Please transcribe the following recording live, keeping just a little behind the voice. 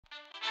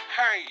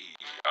Hey,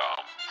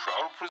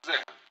 proud to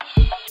present.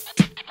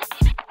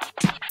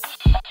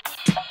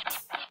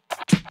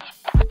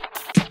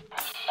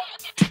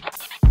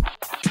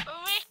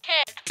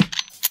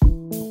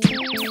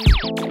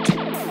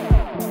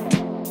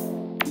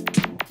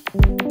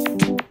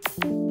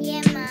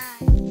 Yeah, man.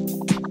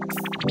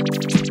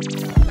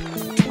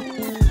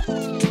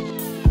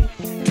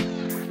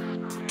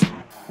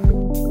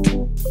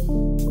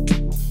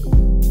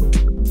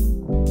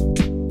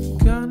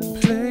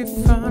 Gunplay,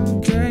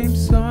 fun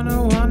games on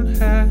a one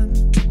hand.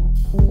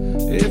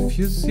 If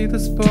you see the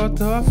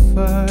spot of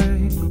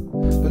fight,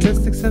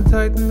 ballistics and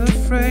tighten the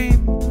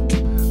frame.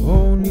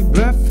 Only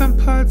breath and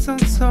pulse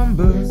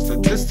ensemble.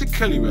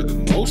 Statistically, where the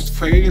most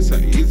failures are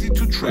easy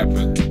to trap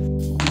in.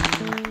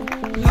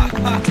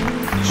 Haha,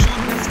 you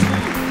shooting is cool.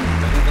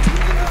 Better than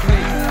boot in the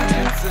face.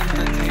 That's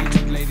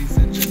entertaining, ladies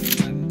and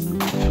gentlemen.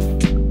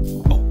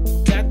 Oh,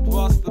 that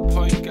was the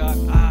point guard.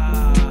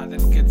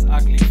 That gets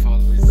ugly for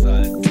the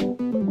results.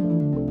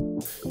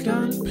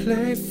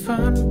 Gunplay,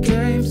 fun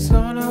games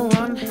on a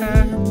one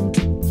hand.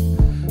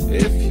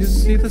 If you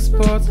see the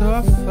spot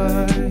of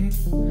fight,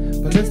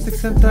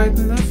 ballistics and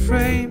tighten the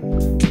frame.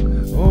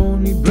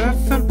 Only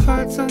breath and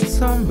pulse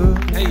ensemble.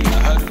 Hey, I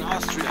heard in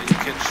Austria you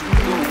can shoot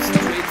goats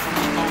straight from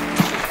the mountain.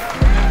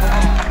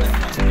 That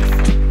must be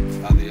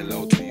fun. Are they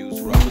allowed to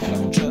use rocket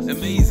launchers?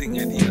 Amazing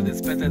idea.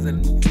 That's better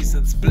than movies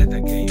and splatter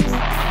games.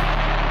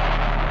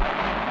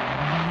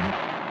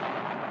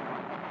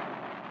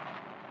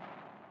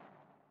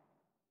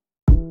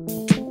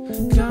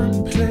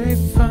 Gunplay,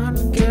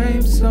 fun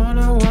games on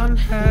a one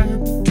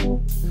hand.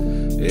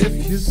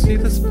 If you see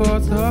the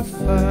spot of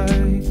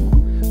fight,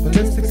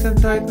 ballistics and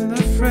tighten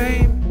the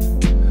frame.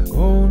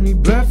 Only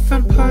breath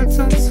and pulse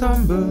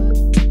ensemble.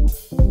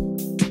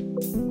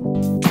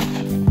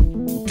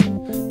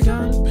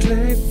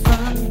 Gunplay,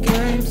 fun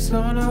games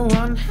on a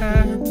one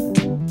hand.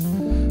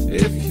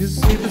 If you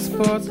see the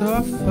spot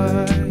of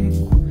fight,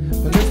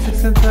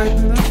 ballistics and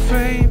tighten the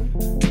frame.